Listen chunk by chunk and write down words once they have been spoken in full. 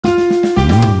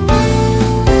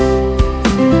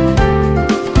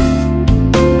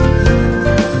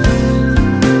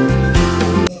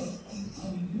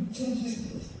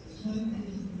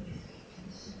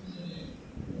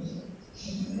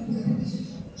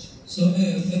So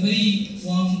a very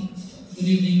warm good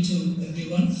evening to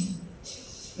everyone.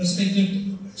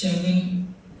 Respected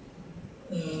Chairman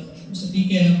Mr.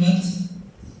 P.K. Ahammed,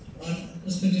 our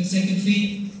respected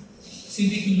Secretary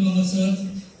Kunhimohamed sir,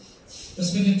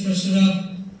 respected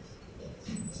Treasurer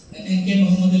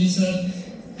Kunhimohamed Ali sir,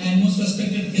 and most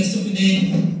respected guest of the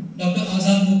day, Dr.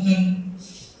 Azad Moopen,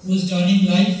 who is joining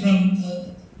live from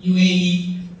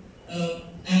UAE,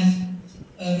 and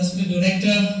respected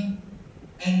Director,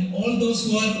 and all those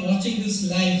who are watching this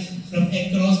live from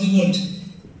across the world.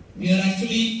 We are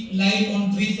actually live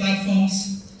on 3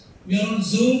 platforms. We are on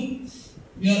Zoom,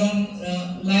 we are on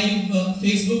live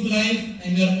Facebook Live,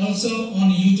 and we are also on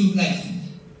YouTube Live.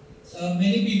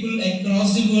 Many people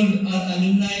across the world are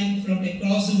alumni from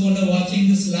across the world are watching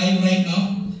this live right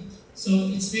now. So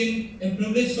it's been a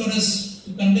privilege for us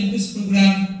to conduct this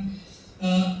program,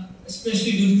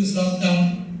 especially during this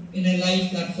lockdown, in a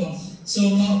live platform. So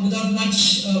without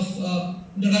much of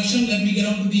introduction, let me get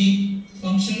on to the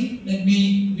function.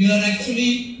 We are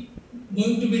actually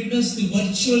going to witness the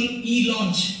virtual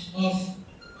e-launch of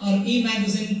our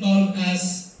e-magazine called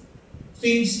as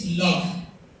FIMS LOGUE.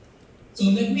 So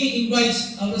let me invite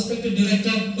our respected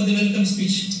director for the welcome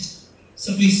speech.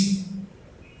 So please.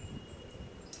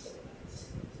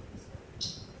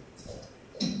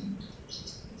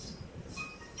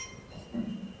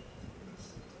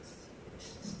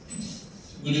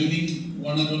 Good evening,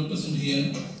 one and all present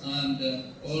here, and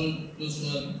all those who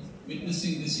are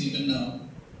witnessing this event now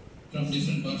from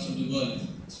different parts of the world,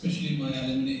 especially my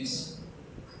alumni.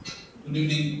 Good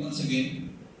evening once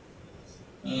again.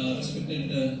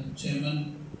 Respected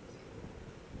Chairman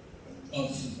of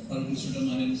FIMS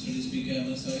Mr.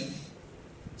 Calicut,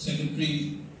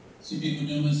 Secretary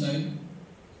Kunhimohamed,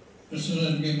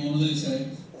 Treasurer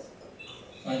Kunhimohamed,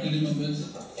 faculty members,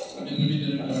 Deputy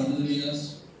Director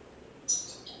Ahammed,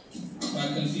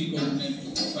 faculty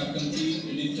coordinator, faculty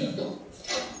editor,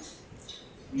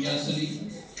 Riyasali,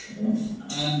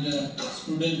 and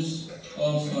students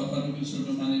of FIMS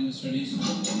Mr.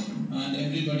 and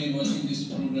everybody watching this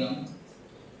program.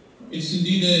 It's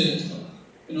indeed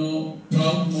a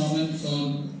proud moment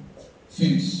for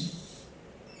FIMS,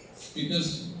 because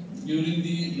during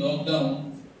the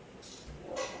lockdown,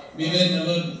 we were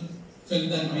never felt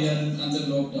that we are under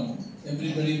lockdown.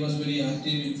 Everybody was very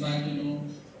active. In fact,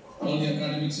 all the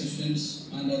academic sessions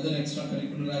and other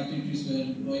extracurricular activities were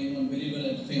going on very well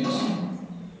at FIMS.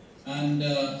 And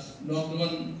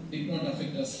lockdown did not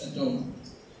affect us at all.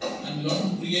 And a lot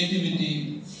of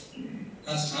creativity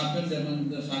has happened among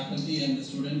the faculty and the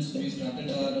students. We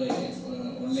started our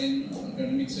online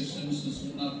academic sessions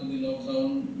soon after the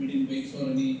lockdown. We didn't wait for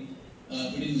any,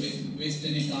 we didn't waste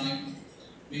any time.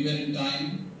 We were in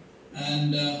time.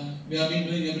 And we have been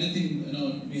doing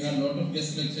everything, we had a lot of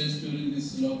guest lectures during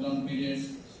this lockdown period.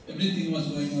 Everything was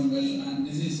going on well, and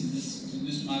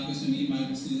this magazine,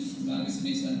 E-magazine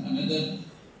is another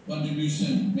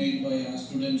contribution made by our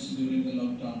students during the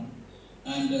lockdown.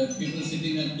 And people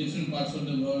sitting at different parts of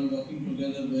the world working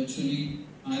together virtually,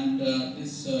 and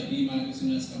this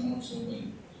E-magazine has come out so well.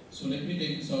 So let me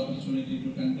take this opportunity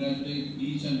to congratulate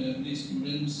each and every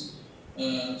student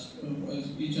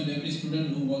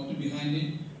who worked behind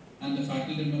it, and the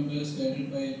faculty members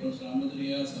guided by Professor Ahammed and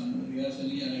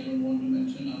Riyasali, and I don't want to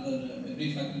mention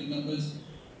every faculty members.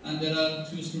 And there are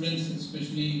few students,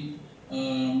 especially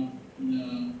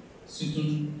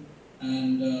Situl,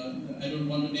 and I don't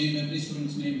want to name every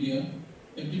student's name here.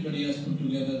 Everybody has put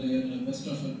together their best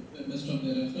of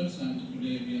their efforts, and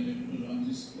today we are able to launch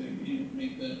this,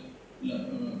 make the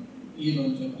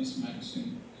e-launch of this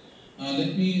magazine.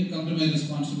 Let me come to my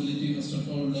responsibility. First of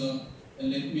all,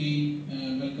 let me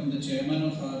welcome the chairman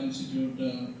of our institute,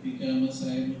 P.K.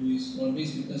 Ahammed, who is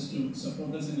always with us to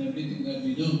support us in everything that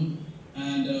we do.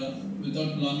 And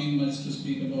without longing much to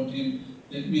speak about him,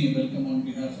 let me welcome on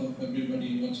behalf of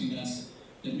everybody watching us.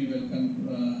 Let me welcome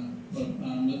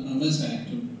Ahammed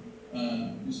to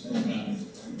this program.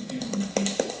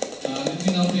 Let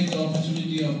me now take the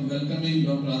opportunity of welcoming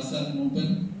Dr. Azad Moopen,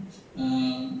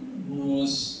 who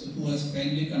has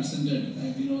kindly consented.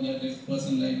 We know that a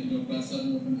person like Dr. Azad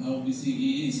Moopen, how busy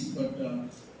he is, but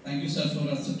thank you, sir, for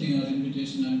accepting our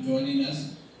invitation and joining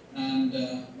us. And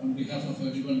on behalf of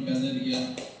everyone gathered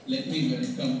here, let me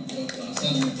welcome Dr.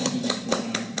 Azad Moopen to this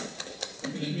program.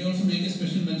 Okay, let me also make a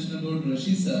special mention about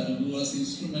Rashid sir, who was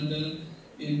instrumental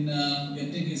in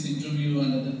getting his interview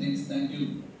and other things. Thank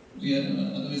you.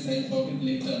 Otherwise I'll forget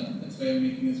later. That's why I'm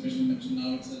making a special mention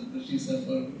now. It's Rashid sir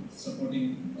for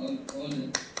supporting all the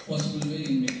possible way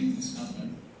in making this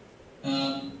happen.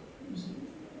 Our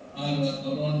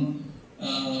own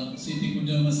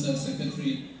Kunhimohamed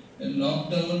Secretary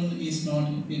lockdown is not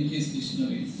in his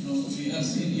dictionary. You know, we have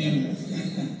seen him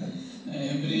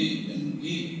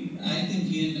I think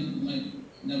he might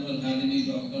never had any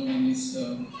lockdown in his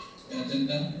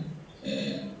agenda.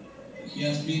 He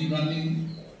has been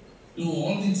running to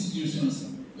all the institutions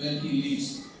where he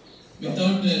leads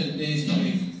without a day's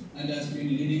break and has been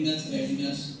leading us, guiding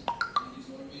us. And is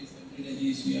always, every day he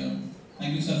is here.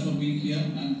 Thank you, sir, for being here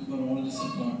and for all the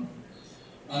support.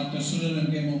 Our treasurer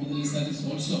Kunhimohamed sir is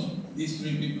also, these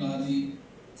three people are the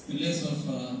pillars of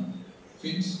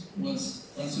FIMS, who was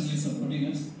constantly supporting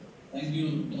us. Thank you,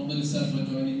 Kunhimohamed sir, for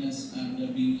joining us and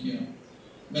being here.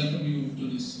 Welcome you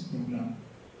to this program.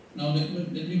 Now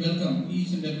let me welcome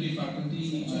each and every faculty,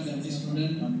 each and every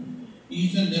student,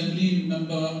 each and every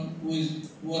member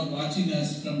who are watching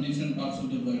us from different parts of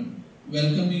the world.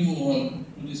 Welcome you all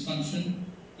to this function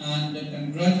and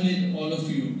congratulate all of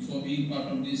you for being part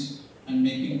of this and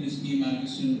making this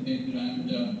E-magazine a grand,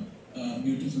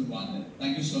 beautiful one.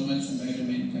 Thank you so much, and I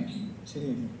remain. Thank you.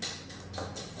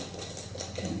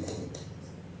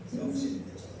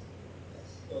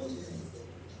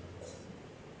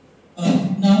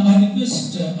 Now I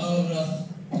request our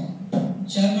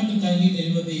chairman to kindly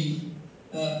deliver the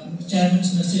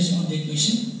chairman's message on the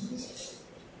occasion.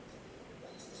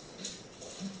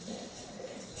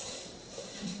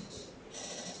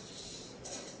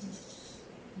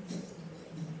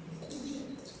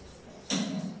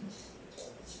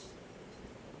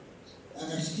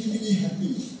 I'm extremely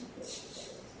happy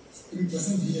to be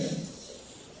present here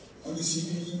on this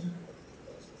evening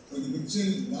for the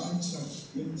virtual launch of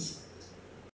FIMS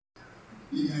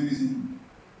E-magazine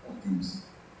FIMS.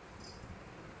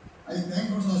 I thank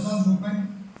Dr. Azad Moopen.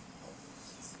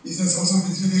 He's a source of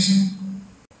inspiration.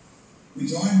 He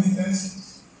joined with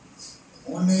us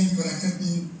online for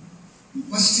accepting the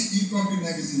first e-copy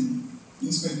magazine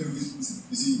in spite of his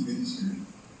busy schedule.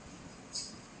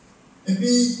 Let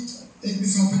me take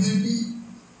this opportunity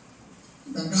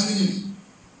to congratulate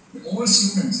all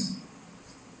students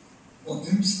for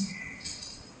FIMS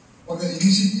for the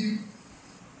initiative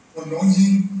for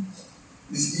launching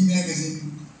this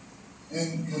e-magazine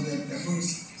and for their efforts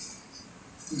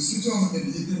to switch off the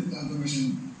digital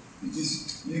transformation which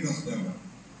is need of the hour.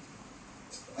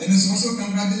 I must also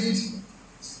congratulate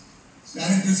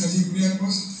Director Sajid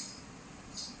Kuriakos,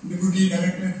 Deputy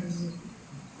Director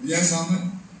Ahammed,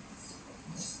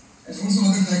 and also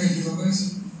other faculty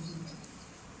members,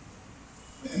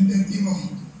 the entire team of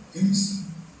FIMS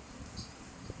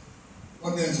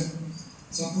for their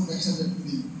support extended to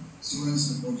the students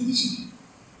of the initiative.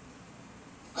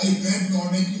 I thank the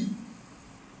Almighty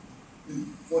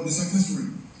for the successful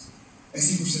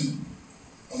execution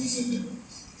of this endeavor.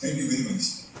 Thank you very much.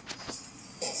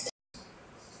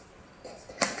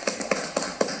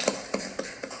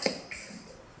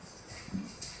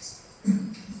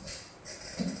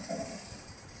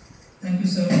 Thank you,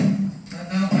 sir.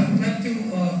 Now I would like to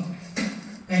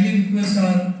kindly request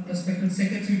our respected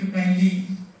secretary to kindly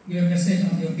give a message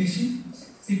on the occasion.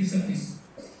 CP sir, please.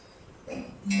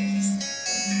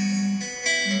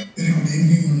 Very good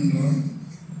evening, one and all.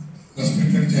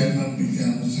 Respected Chairman P.K.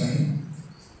 Ahammed Sahib,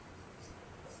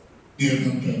 dear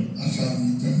Dr. Azad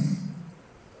Moopen,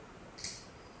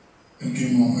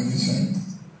 Kunhimohamed Sahib,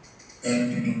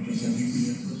 Director Dr. Sajid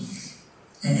Kuriakos.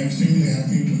 I am extremely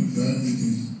happy to join with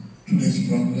today's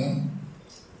program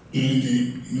during the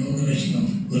inauguration of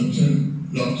virtual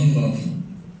launching of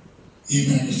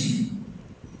E-magazine.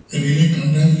 I really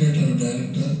congratulate our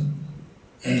director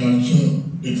and also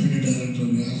Deputy Director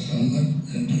Ahammed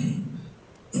and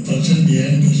the person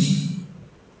behind this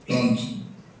launch,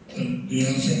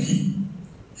 Saki,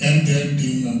 and their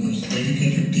team members,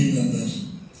 dedicated team members,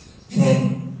 for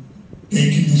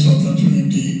taking this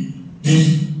opportunity,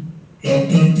 this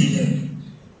lockdown period.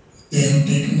 They have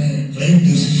taken a right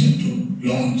decision to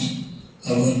launch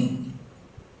our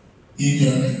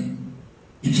e-journal,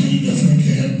 which will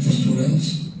definitely help the students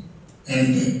and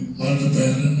all the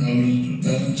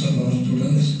parents of our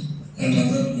students and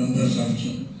other members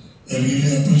also. I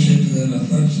really appreciate their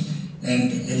efforts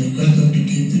and I request them to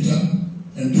keep it up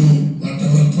and do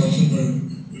whatever possible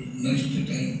next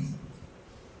time.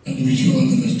 And wish you all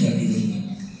the best. Thank you very much.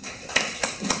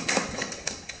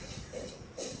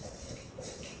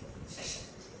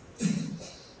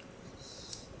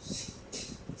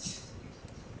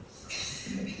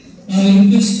 Now I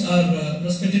request our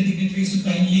respected dignitaries to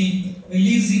kindly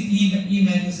release the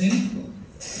E-magazine,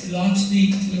 launch the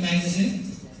E-magazine.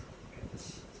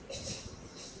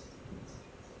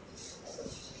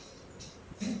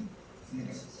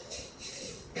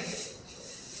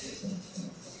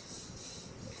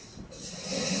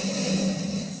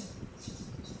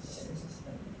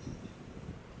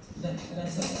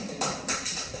 That's all.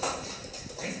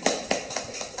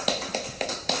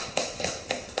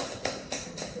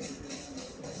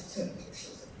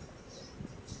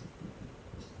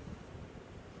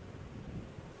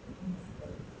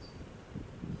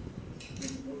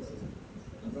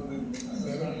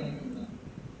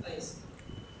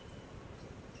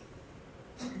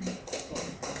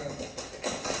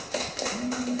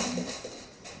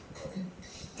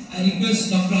 I request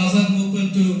Dr. Azad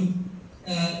Moopen to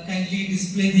kindly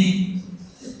display the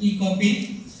e-copy.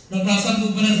 Dr. Azad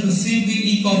Moopen has received the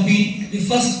e-copy, the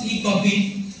first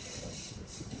e-copy.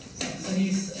 So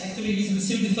he's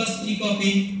received the first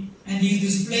e-copy and he's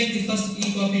displaying the first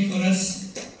e-copy for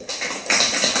us.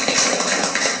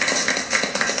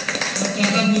 Dr.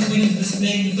 Azad Moopen is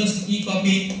displaying the first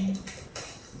e-copy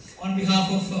on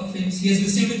behalf of FIMS. He has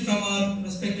received it from our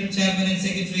respected chairman and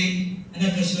secretary and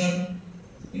our treasurer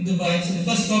in Dubai. So the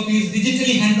first copy is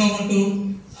digitally handed over to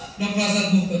Dr.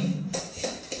 Azad Moopen.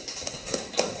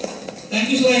 Thank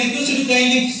you, sir. I request you to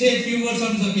kindly say a few words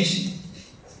on this occasion.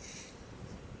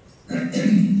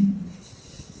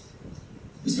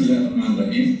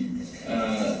 Bismillahirrahmanirrahim.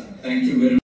 Thank you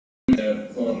very much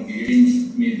for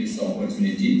giving me this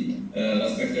opportunity.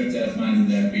 Respected Chairman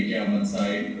P.K. Ahmed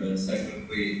Sahib,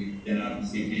 Secretary Janab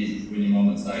C.P.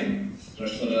 Kunhimohamed Sahib,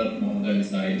 Treasurer Mohammed Ali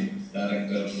Sahib,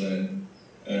 Director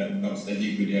Dr.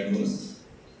 Sadiq Kudiakos,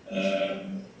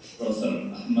 Professor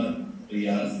Ahammed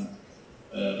Riyaz,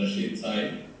 Rashid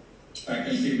Sahib,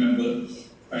 faculty members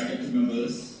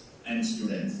and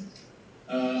students.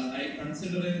 I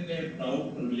consider it a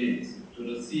proud privilege to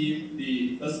receive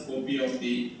the first copy of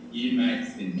the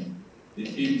E-magazine, the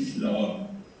FIMS LOGUE,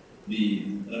 the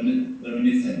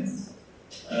reminiscence.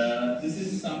 This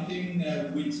is something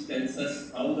which tells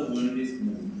us how the world is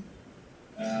moving.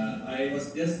 I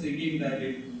was just thinking that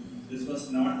if this was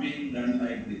not being done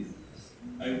like this,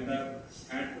 I would have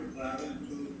had to travel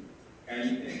to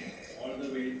Calicut all the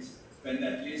way, spend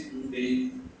at least 2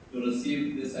 days to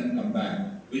receive this and come back,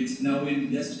 which now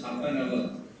in just half an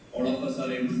hour, all of us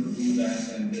are able to do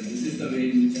that, and this is the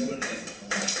way in whichever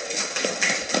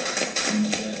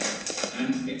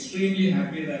I'm extremely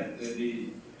happy that the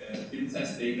FIMS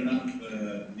has taken up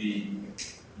the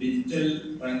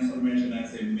digital transformation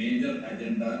as a major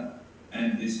agenda,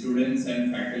 and the students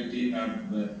and faculty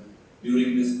have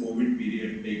during this COVID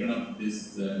period taken up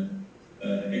this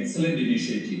excellent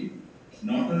initiative,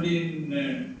 not only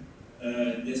in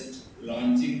just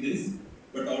launching this,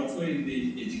 but also in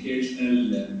the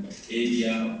educational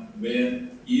area where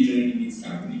e-learning is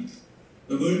happening.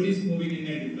 The world is moving in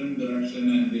a different direction,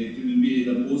 and it will be,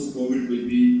 the post-COVID will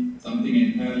be something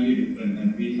entirely different,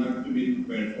 and we have to be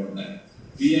prepared for that.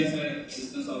 We as a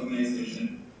business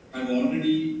organization have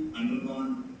already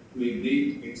undergone to a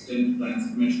great extent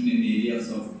transformation in areas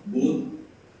of both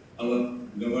our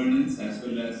governance as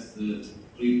well as the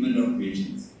treatment of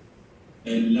patients.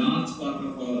 A large part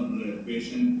of our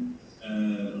patient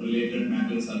related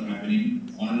matters are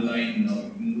happening online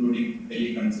now, including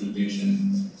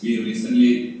teleconsultation. We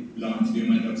recently launched, you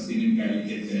might have seen in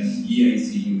Calicut,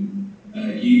 EICU.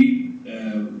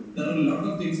 There are a lot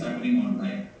of things happening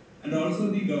online. And also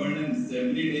the governance.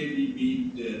 Every day we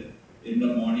meet in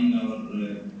the morning, our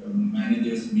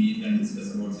managers meet and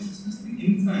discuss about the business thing.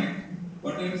 In fact,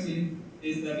 what I have seen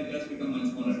is that it has become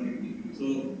much more effective.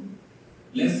 So,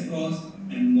 less cost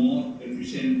and more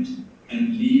efficient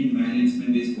and lean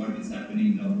management is what is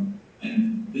happening now.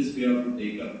 And this we have to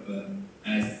take up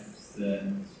as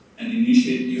an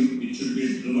initiative which should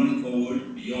be driven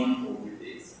forward beyond COVID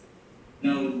days.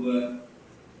 Now,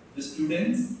 the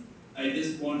students, I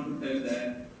just want to tell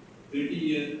that 30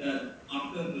 years,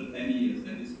 after the 10 years,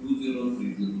 that is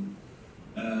 2030,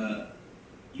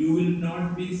 you will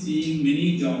not be seeing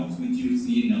many jobs which you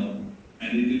see now,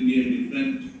 and it will be a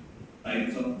different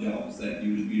types of jobs that you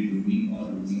will be doing or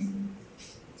looking for.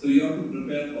 So you have to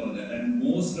prepare for that, and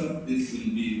most of this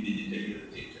will be digitally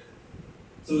related.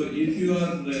 So if you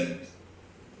are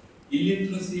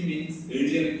illiteracy means,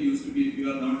 earlier it used to be if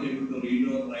you are not able to read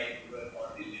or write, you are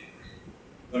not illiterate.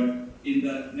 But in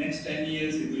the next 10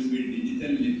 years, it will be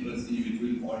digital literacy which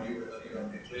will follow you whether you are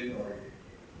literate or illiterate.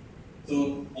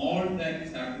 So all that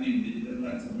is happening, digital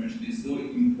transformation is so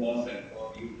important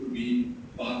for you to be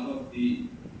part of the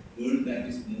world that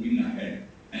is moving ahead.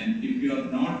 And if you are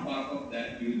not part of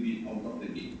that, you will be out of the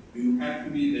game. You have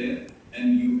to be there,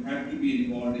 and you have to be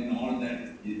involved in all that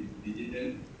is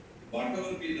digital.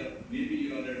 Whatever be the, maybe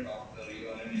you are a doctor, you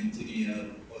are an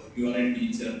engineer, or you are a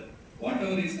teacher,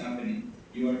 whatever is happening,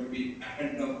 you have to be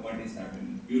ahead of what is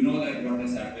happening. You know that what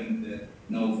has happened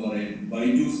now for a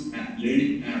Byju's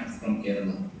learning app from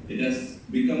Kerala. It has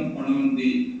become one of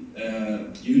the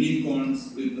unique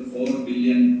comes with the $4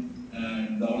 billion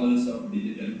of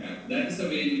digital cap. That is the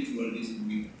way in which world is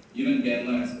moving. Even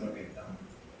Kerala has got it down.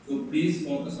 So please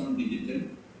focus on digital,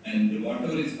 and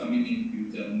whatever is coming in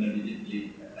future in the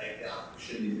digitally, like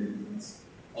artificial intelligence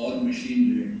or machine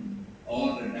learning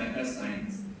or data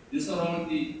science, these are all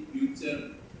the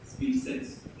future skill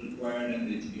sets required and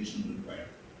the education required.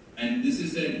 And this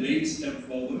is a great step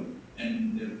forward,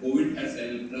 and COVID has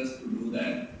helped us to do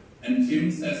that. And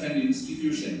FIMS as an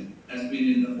institution has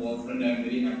been in the forefront, I am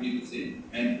very happy to say.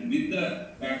 And with the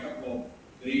backup of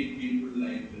great people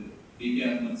like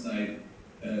Ahmed Sahib,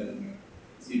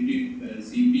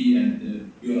 CP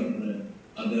and your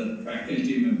other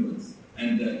faculty members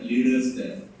and the leaders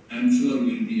there, I am sure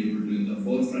we will be able to in the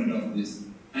forefront of this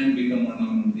and become one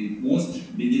of the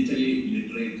most digitally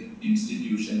literate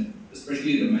institution,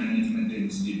 especially the management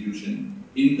institution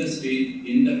in the state,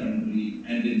 in the country,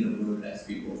 and in the world as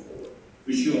we go forward.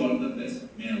 Wish you all the best.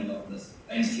 May Allah bless.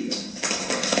 Thank you.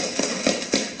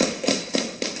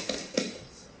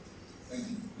 Thank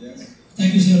you. Yes.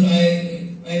 Thank you, sir.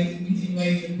 I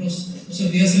invite Professor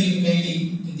Riasali to kindly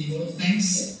give the vote of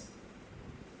thanks.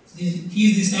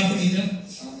 He is the staff leader.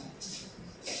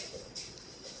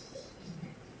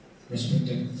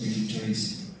 Respected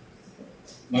dignitaries,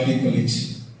 my dear colleagues,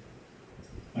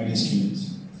 my dear students.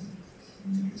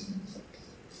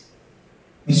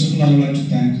 First of all, I would like to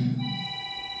thank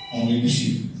our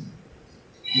leadership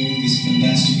giving this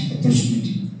fantastic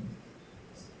opportunity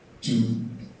to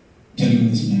deliver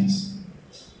this mass.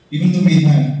 Even though we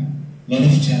had a lot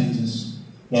of challenges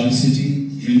while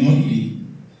sitting remotely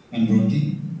and working,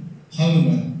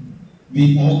 however,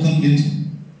 we overcome it,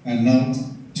 and now,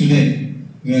 today,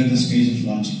 we are at the stage of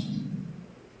launching.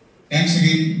 Thanks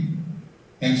again